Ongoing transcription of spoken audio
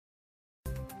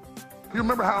You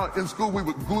remember how in school we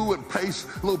would glue and paste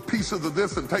little pieces of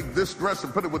this and take this dress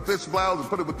and put it with this blouse and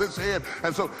put it with this head?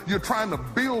 And so you're trying to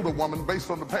build a woman based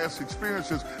on the past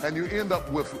experiences, and you end up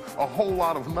with a whole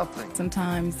lot of nothing.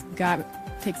 Sometimes God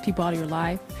takes people out of your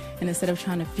life, and instead of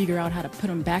trying to figure out how to put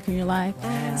them back in your life,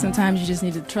 sometimes you just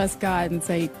need to trust God and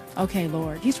say, okay,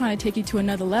 Lord, he's trying to take you to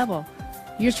another level.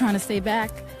 You're trying to stay back,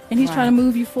 and he's trying to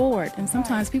move you forward. And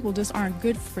sometimes people just aren't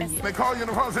good for you. They call you in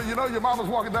the phone and say, you know, your mama's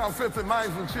walking down 5th and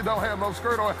 9th and she don't have no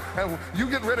skirt on, and you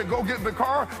getting ready to go get in the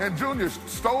car, and Junior's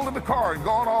stolen the car and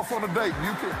gone off on a date.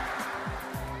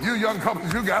 You young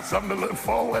couples, you got something to look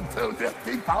forward to. Just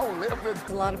keep on living.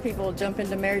 A lot of people jump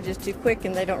into marriages too quick,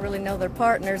 and they don't really know their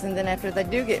partners, and then after they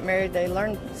do get married, they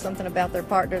learn something about their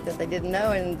partner that they didn't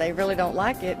know, and they really don't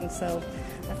like it, and so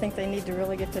I think they need to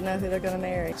really get to know who they're going to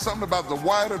marry. Something about the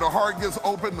wider the heart gets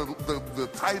open, the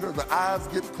tighter the eyes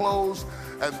get closed,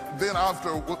 and then after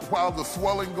a while the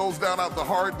swelling goes down out the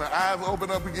heart and the eyes open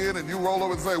up again, and you roll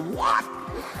over and say, what?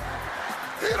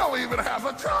 He don't even have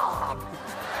a job.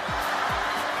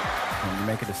 When you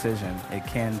make a decision, it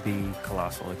can be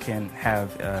colossal. It can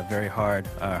have a very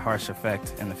harsh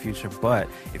effect in the future. But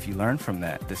if you learn from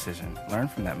that decision, learn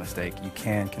from that mistake, you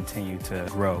can continue to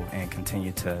grow and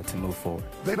continue to move forward.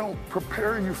 They don't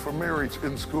prepare you for marriage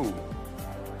in school.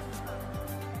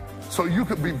 So you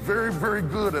could be very, very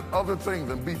good at other things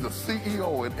and be the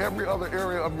CEO in every other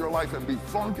area of your life and be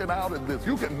flunking out at this.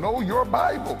 You can know your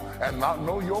Bible and not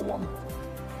know your woman.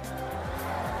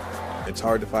 It's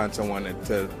hard to find someone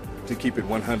to keep it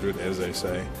 100, as they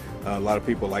say. A lot of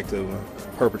people like to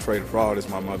perpetrate a fraud, as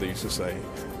my mother used to say.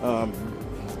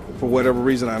 For whatever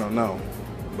reason, I don't know,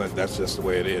 but that's just the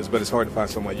way it is. But it's hard to find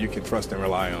someone you can trust and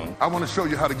rely on. I want to show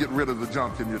you how to get rid of the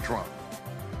junk in your trunk.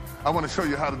 I want to show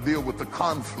you how to deal with the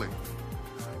conflict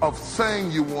of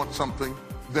saying you want something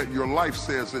that your life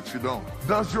says that you don't.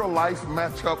 Does your life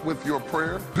match up with your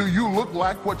prayer? Do you look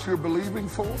like what you're believing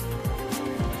for?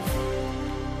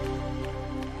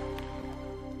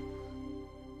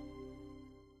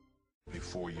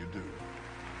 Before you do.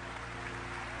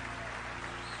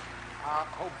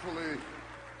 Hopefully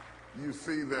you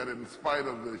see that in spite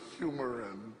of the humor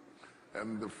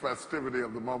and the festivity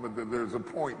of the moment, that there's a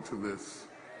point to this.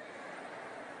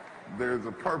 There's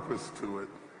a purpose to it.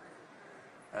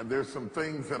 And there's some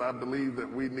things that I believe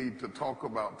that we need to talk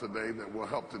about today that will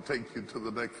help to take you to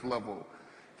the next level.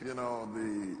 You know,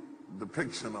 the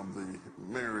depiction of the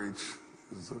marriage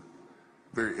is a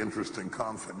very interesting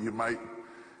concept. You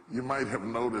might have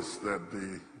noticed that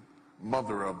the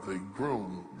mother of the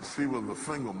groom, she was a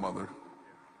single mother,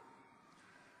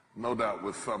 no doubt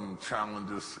with some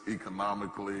challenges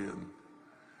economically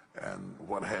and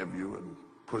what have you, and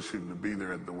pushing to be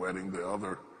there at the wedding.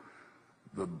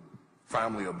 The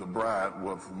family of the bride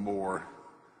was more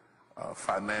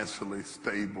financially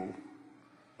stable,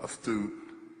 astute,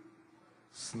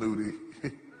 snooty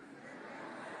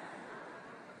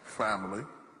family,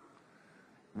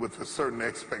 with a certain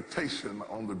expectation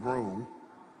on the groom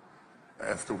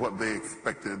as to what they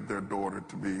expected their daughter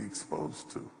to be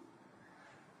exposed to.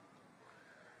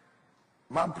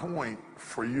 My point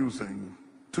for using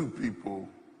two people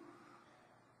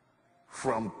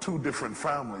from two different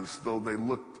families, though they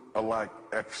looked alike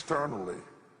externally,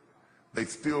 they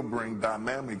still bring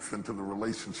dynamics into the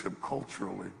relationship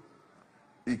culturally,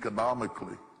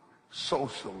 economically,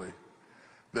 socially,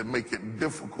 that make it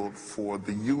difficult for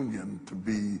the union to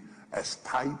be as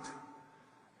tight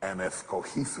and as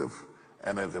cohesive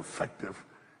and as effective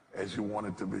as you want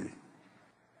it to be.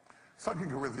 2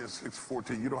 Corinthians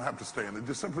 6:14, you don't have to stand. It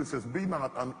just simply says, be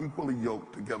not unequally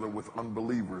yoked together with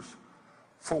unbelievers.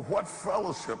 For what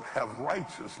fellowship have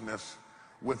righteousness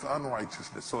with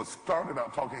unrighteousness? So it started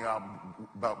out talking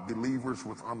about believers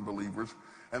with unbelievers.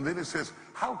 And then it says,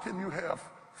 how can you have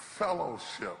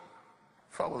fellowship?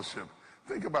 Fellowship.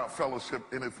 Think about fellowship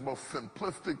in its most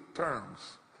simplistic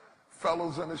terms.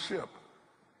 Fellows in a ship.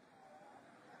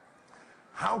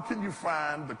 How can you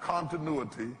find the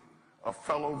continuity of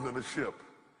fellows in a ship?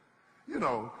 You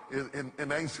know,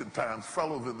 in ancient times,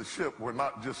 fellows in the ship were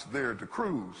not just there to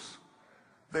cruise.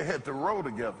 They had to row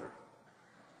together.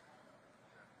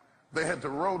 They had to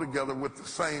row together with the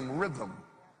same rhythm.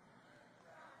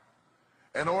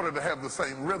 In order to have the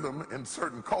same rhythm, in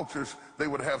certain cultures, they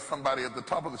would have somebody at the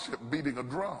top of the ship beating a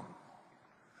drum.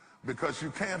 Because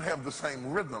you can't have the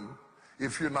same rhythm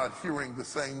if you're not hearing the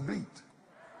same beat.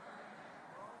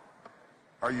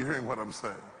 Are you hearing what I'm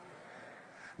saying?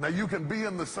 Now, you can be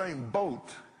in the same boat,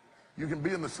 you can be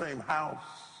in the same house,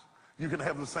 you can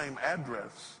have the same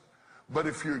address, but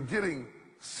if you're getting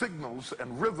signals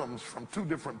and rhythms from two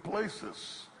different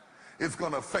places, it's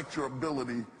going to affect your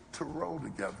ability to row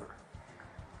together.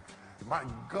 My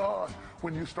God,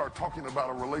 when you start talking about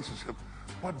a relationship,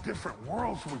 what different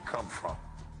worlds we come from.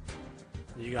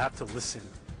 You have to listen.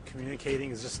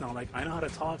 Communicating is just not like, I know how to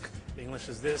talk, English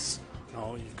is this.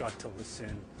 No, you've got to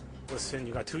listen. Listen,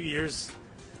 you got 2 ears,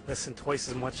 listen twice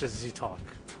as much as you talk.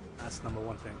 That's number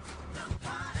one thing.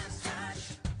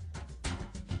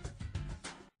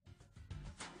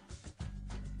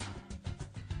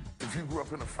 If you grew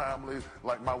up in a family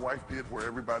like my wife did, where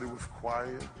everybody was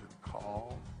quiet and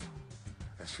calm,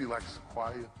 and she likes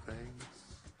quiet things,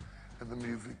 and the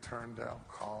music turned down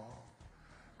calm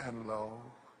and low,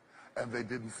 and they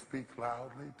didn't speak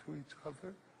loudly to each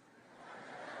other.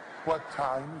 What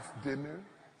time is dinner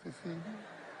this evening?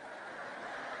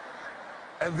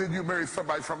 And then you marry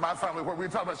somebody from my family where we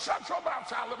talk about, shut your mouth,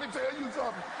 child, let me tell you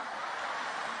something.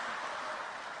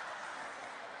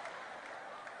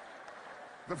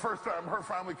 The first time her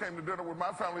family came to dinner with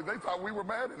my family, they thought we were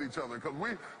mad at each other because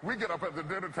we get up at the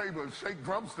dinner table and shake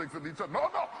drumsticks at each other. No,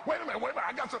 wait a minute,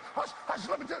 I got some, hush,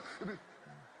 let me tell you.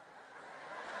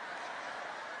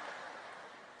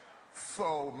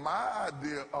 So my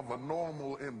idea of a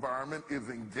normal environment is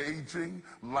engaging,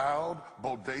 loud,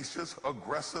 bodacious,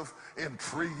 aggressive,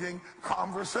 intriguing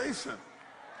conversation.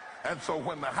 And so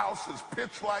when the house is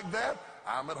pitched like that,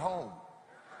 I'm at home.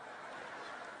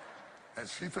 And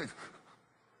she thinks,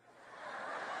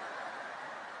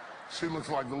 she looks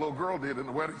like the little girl did in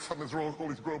the wedding. Something's wrong, all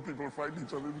these grown people are fighting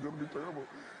each other, it's gonna be terrible.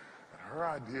 And her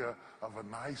idea of a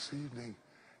nice evening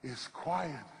is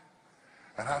quiet.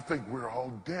 And I think we're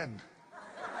all dead.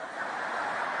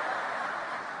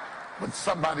 But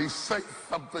somebody say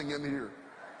something in here.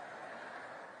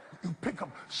 You pick up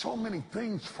so many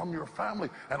things from your family,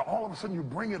 and all of a sudden you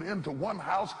bring it into one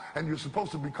house, and you're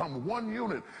supposed to become one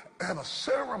unit. And a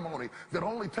ceremony that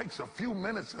only takes a few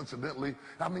minutes, incidentally,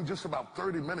 I mean just about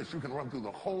 30 minutes. You can run through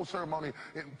the whole ceremony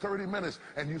in 30 minutes,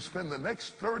 and you spend the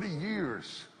next 30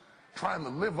 years trying to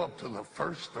live up to the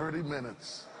first 30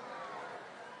 minutes.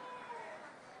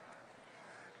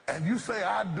 And you say,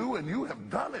 I do, and you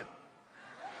have done it.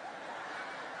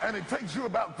 And it takes you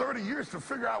about 30 years to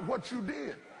figure out what you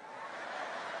did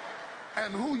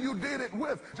and who you did it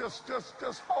with. Just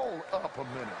hold up a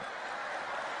minute.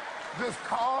 Just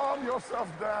calm yourself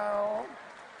down.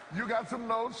 You got some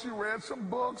notes, you read some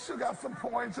books, you got some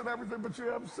points and everything, but you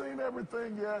haven't seen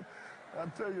everything yet. I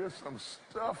tell you, there's some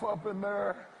stuff up in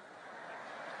there.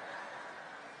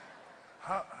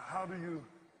 How do you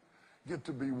get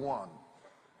to be one?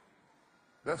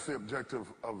 That's the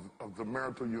objective of the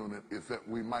marital unit, is that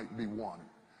we might be one.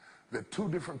 That two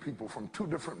different people from two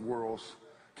different worlds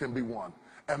can be one.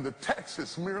 And the text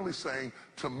is merely saying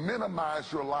to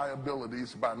minimize your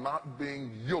liabilities by not being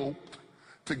yoked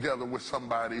together with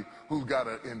somebody who's got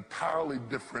an entirely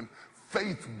different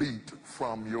faith beat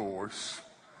from yours.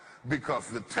 Because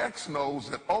the text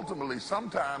knows that ultimately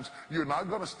sometimes you're not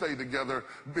going to stay together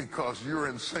because you're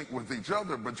in sync with each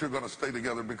other, but you're going to stay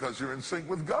together because you're in sync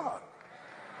with God.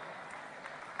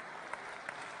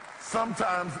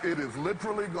 Sometimes it is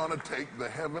literally going to take the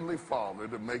Heavenly Father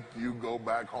to make you go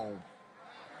back home.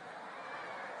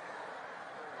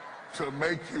 To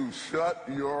make you shut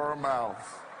your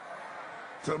mouth.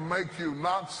 To make you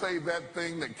not say that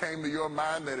thing that came to your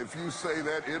mind that if you say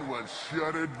that, it would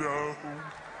shut it down.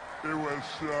 It would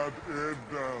shut it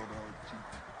down.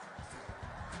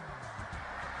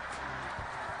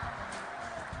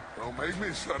 Don't make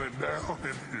me shut it down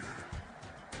in here.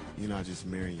 You're not just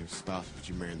marrying your spouse, but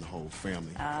you're marrying the whole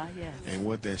family. Yes. And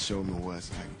what that showed me was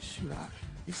like, shoot,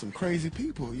 you're some crazy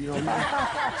people, you know what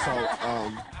I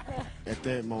mean? So at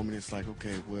that moment, it's like,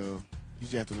 okay, well, you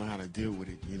just have to learn how to deal with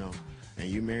it, you know? And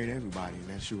you married everybody, and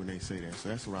that's true when they say that. So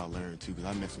that's what I learned, too, because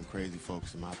I met some crazy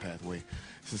folks in my pathway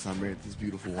since I married this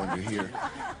beautiful wonder here.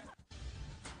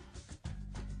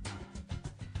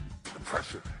 The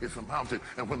pressure is a mountain,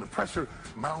 and when the pressure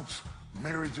mounts,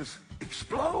 marriages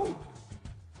explode.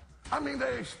 I mean,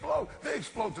 they explode. They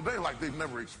explode today like they've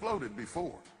never exploded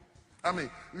before. I mean,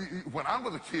 when I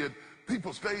was a kid,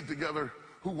 people stayed together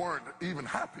who weren't even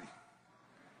happy.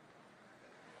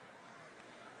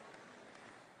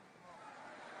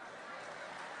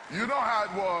 You know how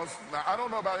it was. Now, I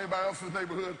don't know about anybody else's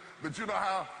neighborhood, but you know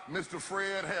how Mr.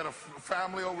 Fred had a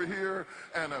family over here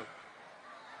and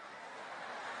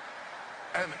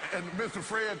Mr.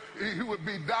 Fred, he would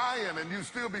be dying and you'd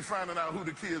still be finding out who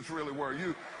the kids really were.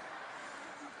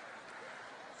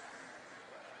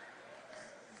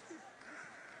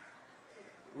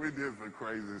 We did some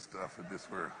crazy stuff in this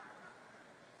world.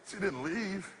 But you didn't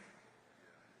leave.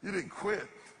 You didn't quit.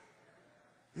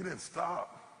 You didn't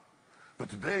stop. But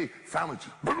today, families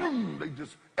just, boom, they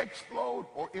just explode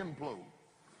or implode.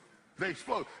 They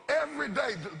explode. Every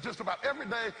day, just about every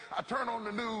day, I turn on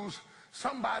the news,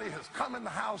 somebody has come in the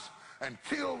house and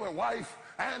killed their wife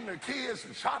and their kids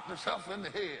and shot themselves in the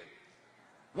head.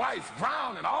 Wife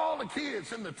drowning, all the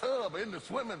kids in the tub, in the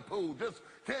swimming pool, just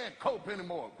can't cope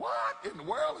anymore. What in the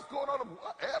world is going on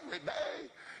every day?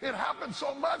 It happens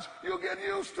so much, you get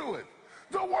used to it.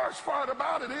 The worst part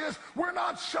about it is we're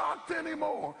not shocked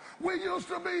anymore. We used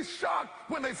to be shocked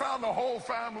when they found the whole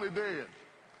family dead.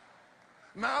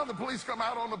 Now the police come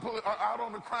out on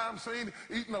the crime scene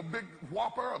eating a big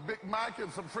Whopper, a Big Mac, and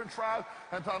some French fries,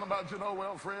 and talking about, you know,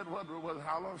 well, Fred,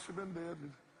 how long has she been dead?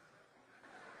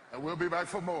 And we'll be back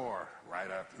for more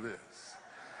right after this.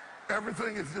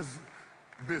 Everything is just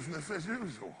business as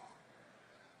usual,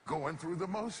 going through the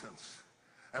motions.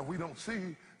 And we don't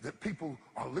see that people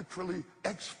are literally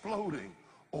exploding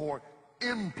or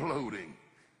imploding.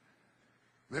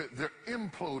 They're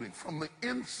imploding from the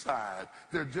inside.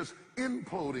 They're just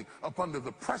imploding up under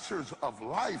the pressures of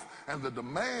life and the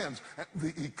demands, and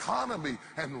the economy,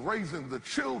 and raising the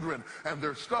children. And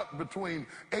they're stuck between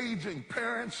aging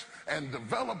parents and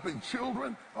developing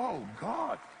children. Oh,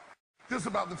 God. Just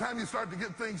about the time you start to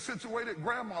get things situated,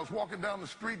 grandma's walking down the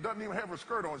street, doesn't even have her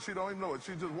skirt on. She don't even know it.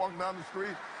 She's just walking down the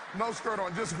street, no skirt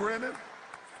on, just grinning.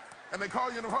 And they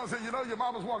call you in the phone and say, you know, your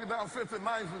mama's walking down 5th and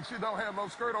 9th and she don't have no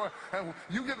skirt on. And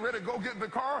you get ready to go get in the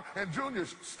car, and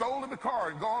Junior's stolen the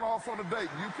car and gone off on a date.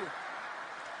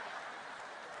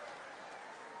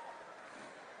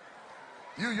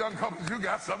 You young couples, you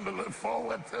got something to look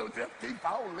forward to. Just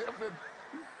keep on living.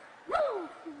 Woo,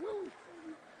 woo.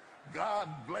 God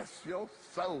bless your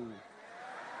soul.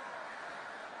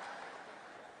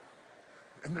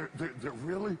 And they're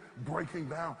really breaking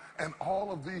down. And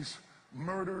all of these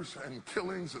murders and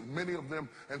killings, and many of them,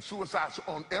 and suicides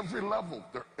on every level.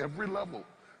 They're every level.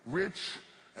 Rich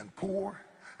and poor,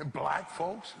 and black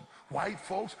folks, and white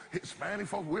folks, Hispanic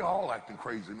folks. We're all acting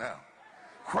crazy now.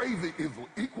 Crazy is an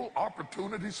equal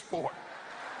opportunity sport.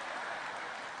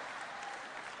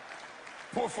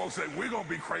 Poor folks say, we're going to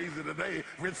be crazy today.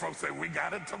 Rich folks say, we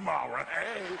got it tomorrow.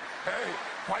 Hey.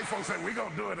 White folks say, we're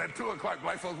going to do it at 2 o'clock.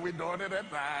 Black folks, we're doing it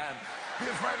at 9.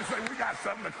 Hispanics say, we got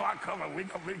 7 o'clock coming. We're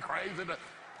going to be crazy.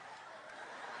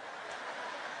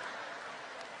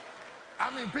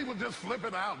 I mean, people just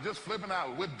flipping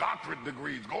out with doctorate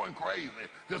degrees, going crazy.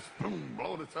 Just boom,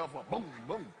 blow themselves up, boom,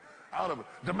 boom, out of it.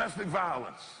 Domestic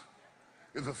violence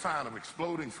is a sign of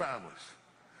exploding families.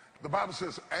 The Bible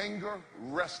says, anger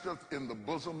resteth in the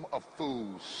bosom of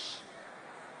fools.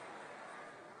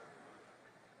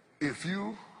 If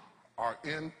you are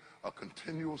in a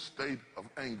continual state of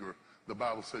anger, the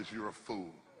Bible says you're a fool.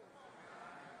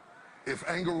 If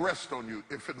anger rests on you,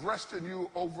 if it rests in you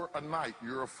over a night,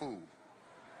 you're a fool.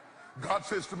 God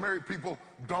says to married people,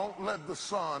 don't let the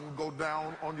sun go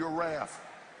down on your wrath,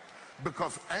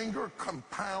 because anger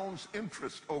compounds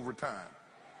interest over time.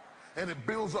 And it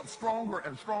builds up stronger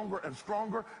and stronger and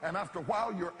stronger. And after a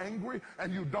while, you're angry,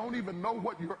 and you don't even know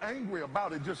what you're angry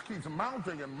about. It just keeps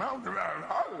mounting and mounting.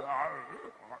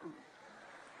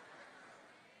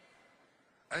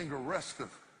 Anger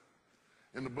resteth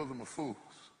in the bosom of fools.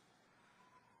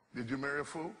 Did you marry a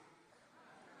fool?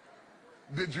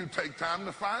 Did you take time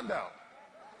to find out?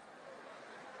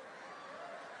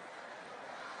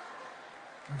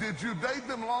 Did you date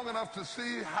them long enough to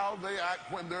see how they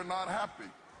act when they're not happy?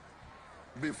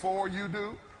 Before you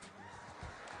do?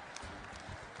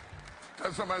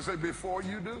 Tell somebody, say, before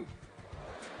you do.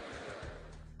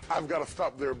 I've got to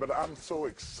stop there, but I'm so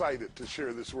excited to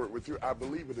share this word with you. I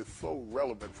believe it is so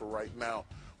relevant for right now.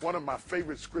 One of my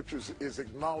favorite scriptures is,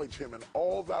 acknowledge him in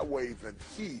all thy ways, and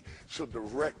he shall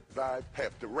direct thy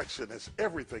path. Direction is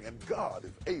everything, and God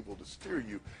is able to steer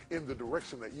you in the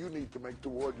direction that you need to make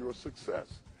toward your success.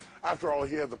 After all,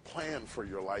 he has a plan for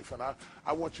your life, and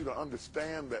I want you to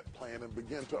understand that plan and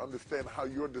begin to understand how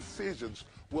your decisions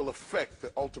will affect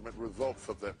the ultimate results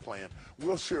of that plan.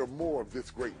 We'll share more of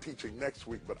this great teaching next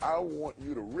week, but I want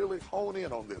you to really hone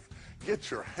in on this.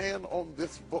 Get your hand on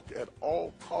this book at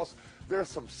all costs. There's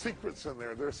some secrets in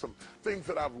there. There's some things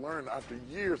that I've learned after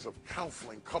years of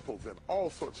counseling couples in all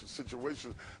sorts of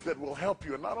situations that will help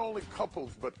you. And not only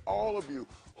couples, but all of you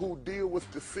who deal with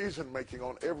decision making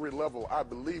on every level. I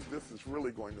believe this is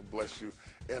really going to bless you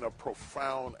in a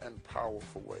profound and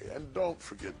powerful way. And don't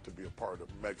forget to be a part of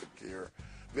Mega Care.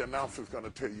 The announcer is going to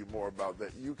tell you more about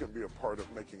that. You can be a part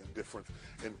of making a difference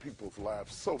in people's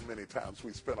lives. So many times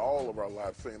we spend all of our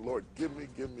lives saying, Lord, give me,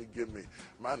 give me, give me.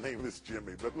 My name is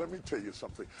Jimmy. But let me tell you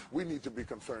something. We need to be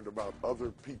concerned about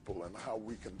other people and how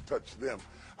we can touch them.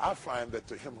 I find that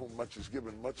to him whom much is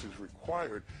given, much is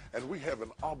required. And we have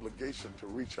an obligation to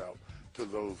reach out to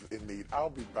those in need. I'll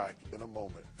be back in a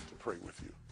moment to pray with you.